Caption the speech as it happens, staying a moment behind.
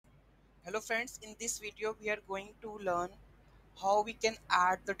Hello friends, in this video we are going to learn how we can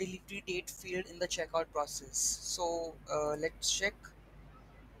add the delivery date field in the checkout process. Let's check,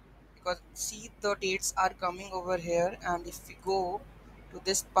 because see the dates are coming over here, and if we go to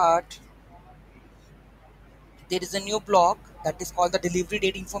this part, there is a new block that is called the delivery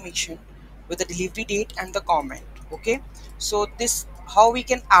date information with the delivery date and the comment. Okay, so this how we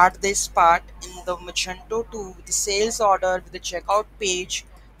can add this part in the Magento to the sales order with the checkout page.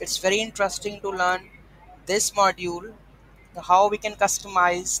 It's very interesting to learn this module, how we can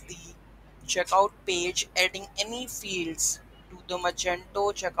customize the checkout page, adding any fields to the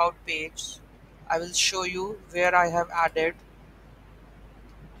Magento checkout page. I will show you where I have added.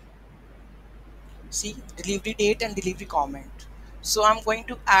 See, delivery date and delivery comment. So I'm going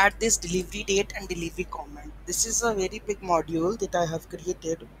to add this delivery date and delivery comment. This is a very big module that I have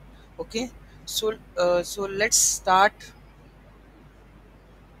created. Okay, so let's start,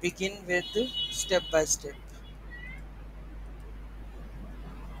 begin with step by step.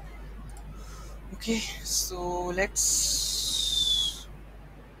 Okay, so let's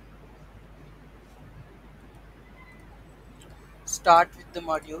start with the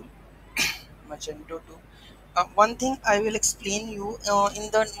module Magento 2. One thing I will explain you, in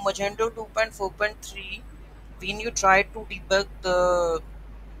the Magento 2.4.3, when you try to debug the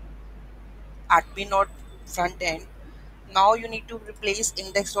admin or front end, now you need to replace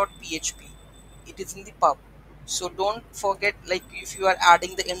index.php. It is in the pub. So don't forget, like if you are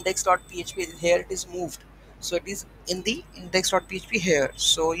adding the index.php here, it is moved. So it is in the index.php here.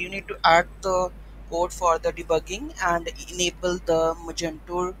 So you need to add the code for the debugging and enable the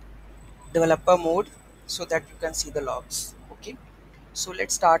Magento developer mode so that you can see the logs. Okay. So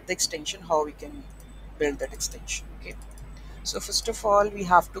let's start the extension, how we can build that extension. Okay. So first of all, we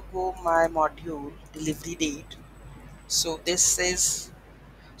have to go my module delivery date. So this is,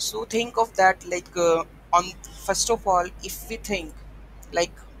 so think of that like, on first of all, if we think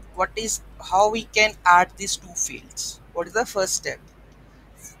like what is, how we can add these two fields, what is the first step?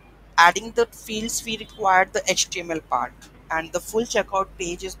 Adding the fields, we require the HTML part, and the full checkout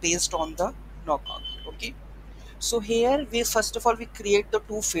page is based on the knockout. Okay, so here we first of all we create the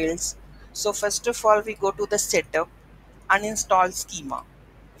two fields. So first of all we go to the setup, uninstall schema.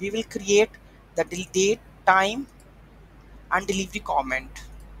 We will create the date, time and delivery comment.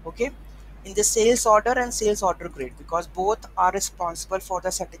 Okay, in the sales order and sales order grid, because both are responsible for the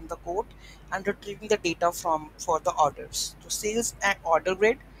setting the code and retrieving the data from for the orders. So sales and order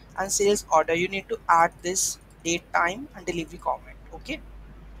grid and sales order, you need to add this date, time and delivery comment. Okay,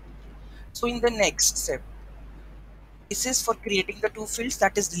 so in the next step, this is for creating the two fields,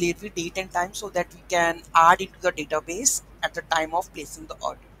 that is delivery date and time, so that we can add into the database at the time of placing the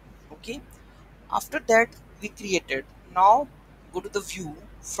order. Okay, after that we created, now go to the view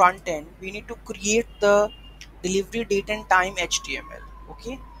front end, we need to create the delivery date and time HTML.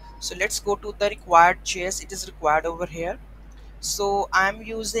 Okay, so let's go to the required JS, it is required over here. So I'm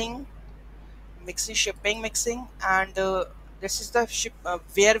using mixing, shipping mixing, and this is the ship,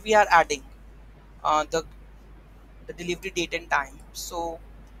 where we are adding the delivery date and time. So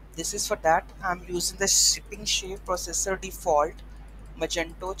this is for that I'm using the shipping shape processor default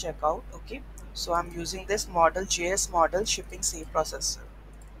Magento checkout. Okay, so I'm using this model JS model shipping shape processor.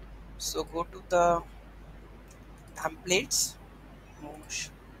 So go to the templates,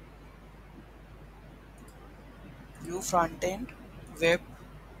 view front end, web,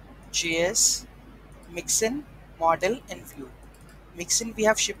 JS, mixin, model and view. Mixin, we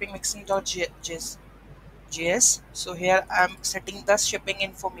have shipping mixin.js. So here I'm setting the shipping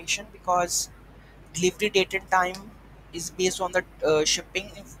information, because delivery date and time is based on the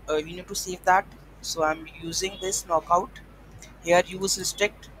shipping. We need to save that. So I'm using this knockout. Here use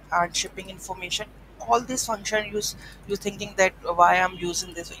restrict and shipping information. All this function you thinking that why I'm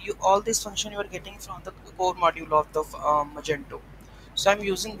using this, you all this function you are getting from the core module of the Magento. So I'm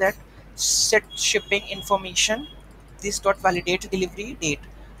using that. Set shipping information, this dot validate delivery date.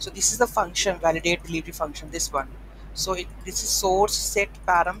 So this is the function validate delivery function, this one. So this is source set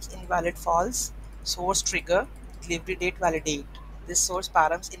params invalid false, source trigger delivery date validate. This source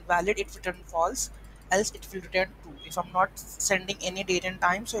params invalid, it return false, else it will return true. If I'm not sending any date and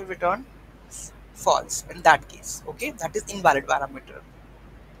time, so it will return false in that case. Okay, that is invalid parameter.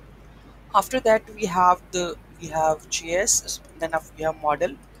 After that we have JS, then we have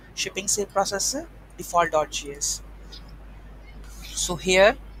model shipping save processor default.js. So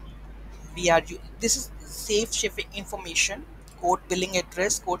here we are this is save shipping information, code billing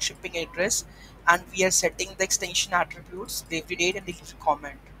address, code shipping address, and we are setting the extension attributes delivery date and delivery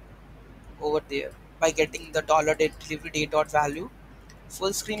comment over there by getting the $date delivery date dot value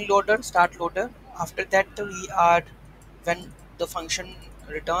full screen loader, start loader. After that we are, when the function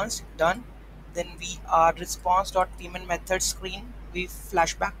returns done, then we are response.payment method screen, we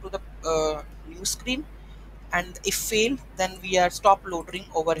flash back to the new screen, and if fail then we are stop loading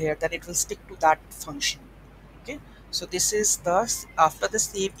over here, then it will stick to that function. Okay, so this is the after the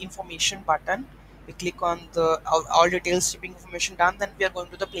save information button, we click on the all details shipping information done, then we are going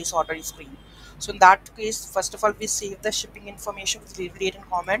to the place order screen. So in that case, first of all we save the shipping information with delivery date and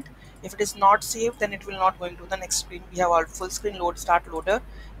comment. If it is not saved, then it will not going to the next screen. We have our full screen load start loader,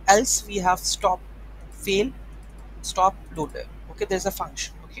 else we have stop fail stop loader. Okay, there's a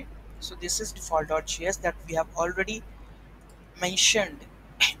function. Okay, so this is default.js that we have already mentioned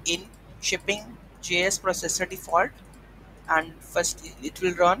in shipping JS processor default, and first it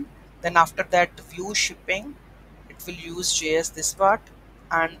will run, then after that view shipping it will use JS this part,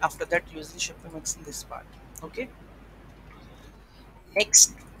 and after that use the shipping mix in this part. Okay,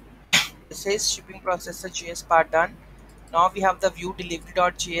 next, this is shipping processor JS part done. Now we have the view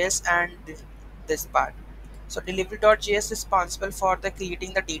delivery.js and this part. So delivery.js is responsible for the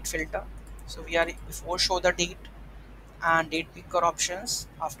creating the date filter. So we are before show the date and date picker options.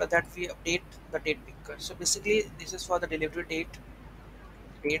 After that we update the date picker. So basically this is for the delivery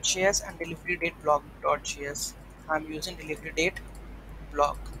date.js and delivery date block.js. I'm using delivery date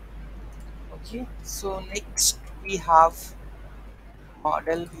block. Okay, so next we have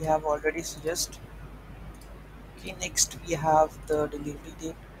model, we have already suggest. Okay, next we have the delivery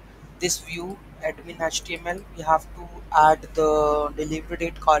date. This view admin HTML, we have to add the delivery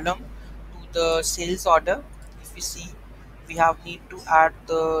date column to the sales order. If we see, we have need to add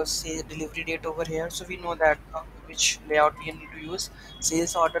the say delivery date over here, so we know that which layout we need to use.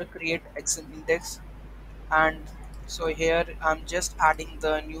 Sales order create xm index, and so here I'm just adding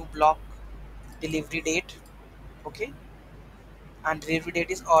the new block delivery date. Okay, and delivery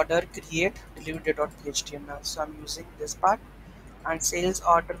date is order create delivery date.html, so I'm using this part. And sales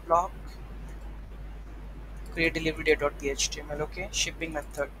order block create delivery date.html. Okay, shipping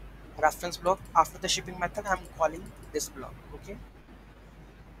method reference block, after the shipping method I'm calling this block. Okay,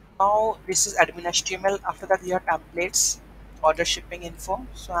 now this is admin HTML. After that we have templates, order shipping info,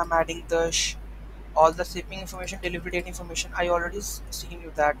 so I'm adding the all the shipping information, delivery date information. I already seen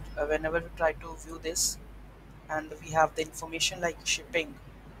you that whenever we try to view this, and we have the information like shipping,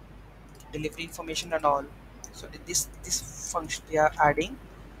 delivery information and all. So this function we are adding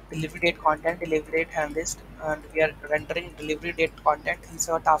delivery date content, delivery date and this, and we are rendering delivery date content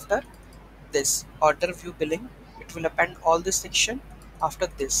insert after this order view billing. It will append all this section after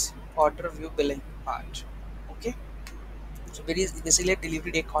this order view billing part. Okay, so there is basically a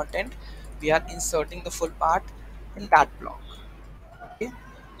delivery date content, we are inserting the full part in that block. Okay,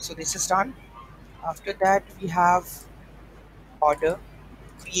 so this is done. After that we have order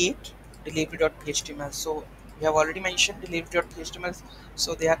create delivery.html. So we have already mentioned delivery.html,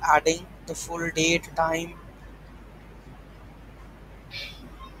 so they are adding the full date time.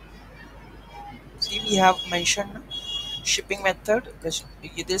 See, we have mentioned shipping method,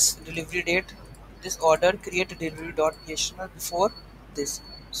 this delivery date, this order create delivery.html before this.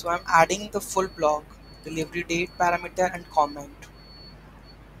 So I'm adding the full block delivery date parameter and comment.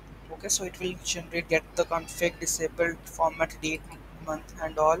 Okay, so it will generate get the config disabled format date month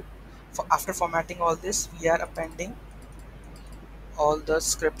and all. For after formatting all this, we are appending all the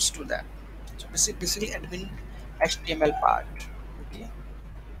scripts to that. So this is basically admin HTML part. Okay,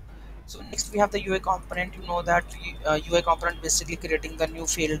 so next we have the UI component. You know that UI component basically creating the new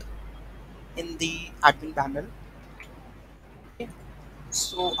field in the admin panel. Okay,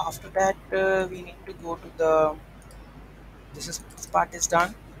 so after that we need to go to the, this part is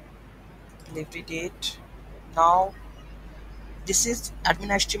done, delivery date. Now this is admin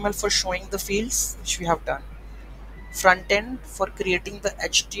HTML for showing the fields which we have done. Front end for creating the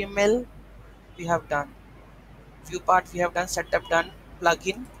HTML we have done. View part we have done, setup done.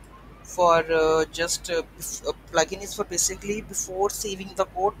 Plugin for plugin is for basically before saving the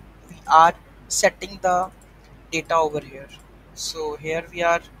code we are setting the data over here. So here we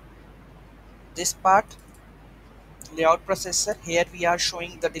are, this part layout processor, here we are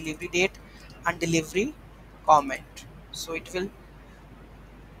showing the delivery date and delivery comment. So it will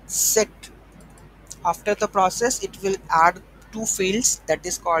set, after the process it will add two fields that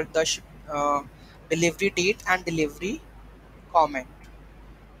is called the delivery date and delivery comment.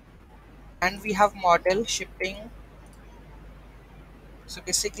 And we have model shipping. So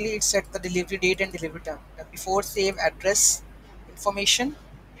basically it set the delivery date and delivery time. Before save address information,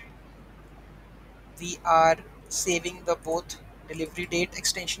 we are saving the both delivery date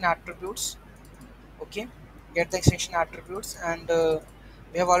extension attributes. Okay, get the extension attributes, and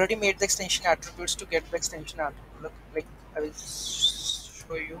We have already made the extension attributes to get the extension attribute. Look, like I will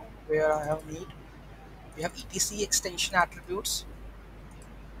show you where I have need. We have etc extension attributes.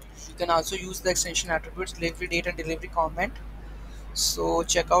 You can also use the extension attributes delivery date and delivery comment. So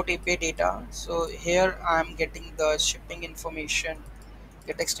check out API data. So here I am getting the shipping information,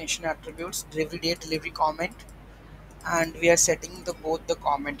 get extension attributes, delivery date, delivery comment, and we are setting the both the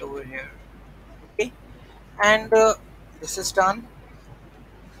comment over here. Okay, and this is done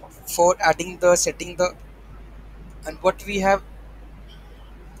for adding the setting the, and what we have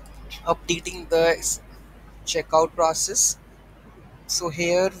updating the checkout process. So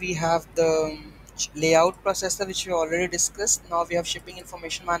here we have the layout processor which we already discussed. Now we have shipping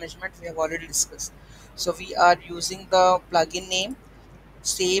information management we have already discussed. So we are using the plugin name,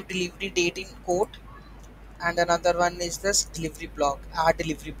 save delivery date in quote, and another one is this delivery block, add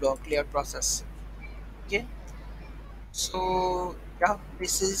delivery block layout process. Okay, so yeah,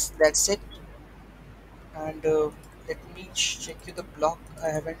 this is that's it. And let me check you the block. I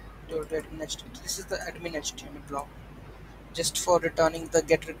haven't told the admin HTML. This is the admin HTML block just for returning the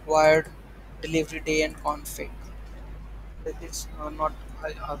get required delivery day and config. That is not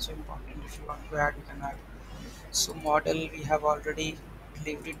also important. If you want to add, you can add. So model we have already,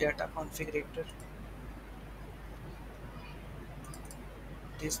 delivery data configurator.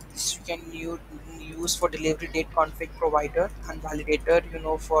 This you can use for delivery date config provider, and validator,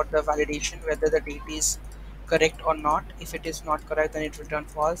 for the validation whether the date is correct or not. If it is not correct, then it return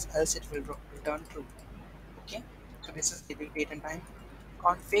false, else it will return true. Okay, so this is delivery date and time.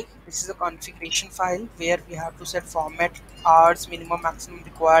 Config, this is a configuration file where we have to set format, hours, minimum, maximum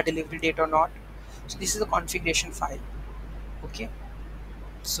required delivery date or not. So this is a configuration file. Okay,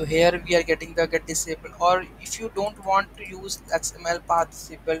 so here we are getting the get disabled, or if you don't want to use XML path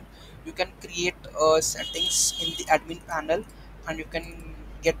disabled, you can create settings in the admin panel, and you can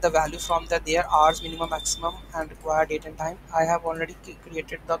get the value from the there hours, minimum, maximum, and required date and time. I have already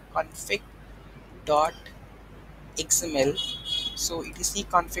created the config.xml. So etc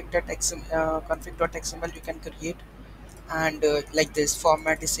config.xml you can create, and like this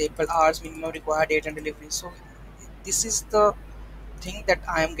format disable hours, minimum, required date and delivery. So this is the thing that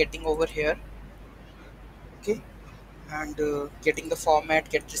I am getting over here. Okay, and getting the format,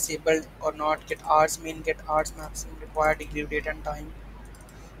 get disabled or not, get hours min, get hours maximum, required delivery date and time,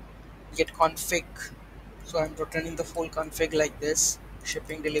 get config. So I'm returning the full config like this: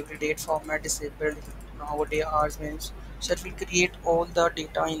 shipping delivery date, format disabled, nowadays hours means. So it will create all the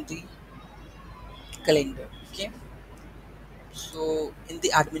data in the calendar. Okay, so in the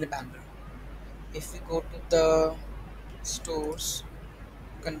admin panel, if we go to the stores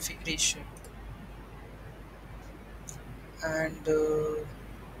configuration, and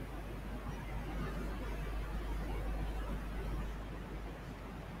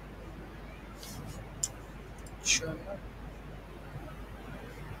sure,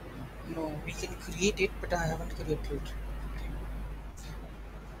 no, we can create it, but I haven't created it.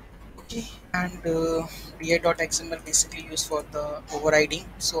 Okay, and da.xml basically used for the overriding.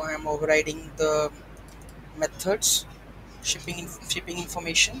 So I am overriding the methods, shipping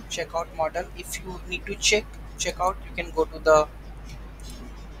information, checkout model. If you need to checkout, you can go to the,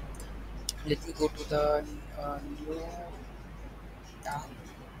 let me go to the new tab,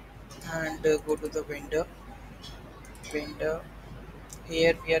 and go to the vendor.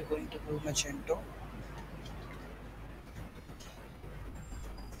 Here we are going to do Magento,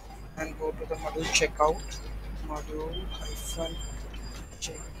 and go to the module module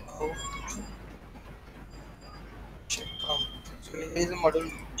checkout checkout. So here is a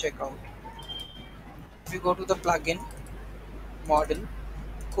module checkout. If you go to the plugin model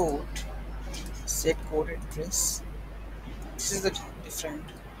code, set code address, this is the different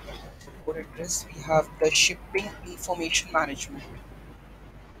code address. We have the shipping information management.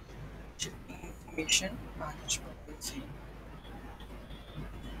 Shipping information management. Let's see.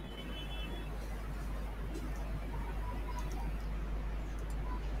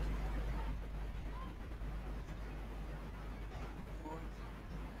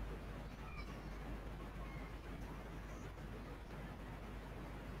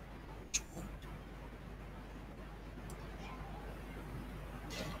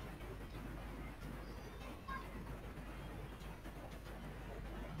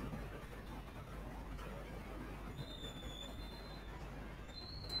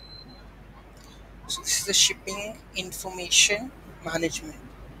 So this is the shipping information management.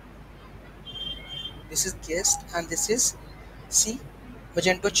 This is guest, and this is, see,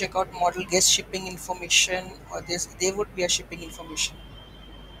 Magento checkout model guest shipping information, or this there would be a shipping information.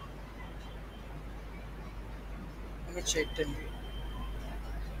 Let me check, tell you.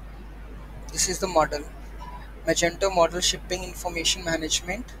 This is the model. Magento model shipping information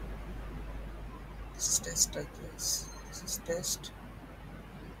management. This is test, I guess. This is test.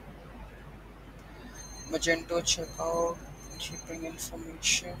 Magento checkout, shipping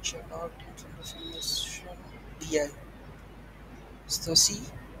information, checkout information, DI. So see,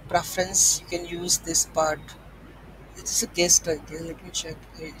 preference, you can use this part. It is a guest, I guess. Let me check.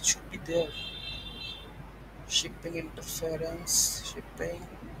 It should be there. Shipping interference, shipping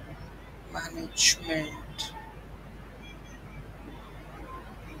management.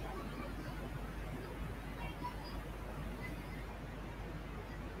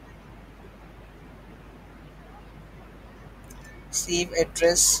 Save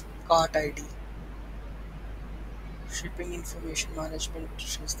address, cart ID. Shipping information management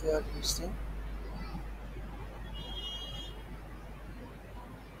interface they are using.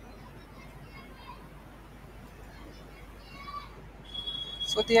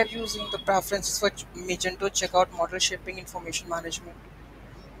 So they are using the preferences for Magento checkout model shipping information management.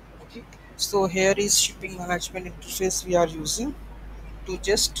 Okay. So here is shipping management interface we are using to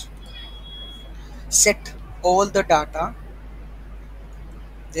just set all the data.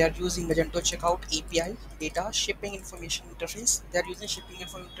 They are using Magento checkout API data shipping information interface. They are using shipping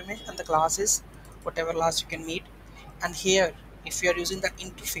information interface and the classes, whatever class you can meet. And here, if you are using the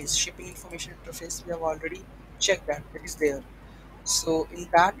interface, shipping information interface, we have already checked that it is there. So in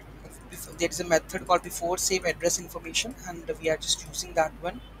that, there is a method called before save address information, and we are just using that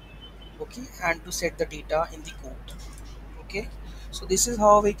one. Okay, and to set the data in the code. Okay, so this is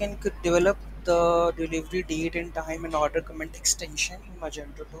how we can develop the delivery date and time and order comment extension in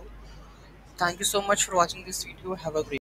Magento 2. Thank you so much for watching this video. Have a great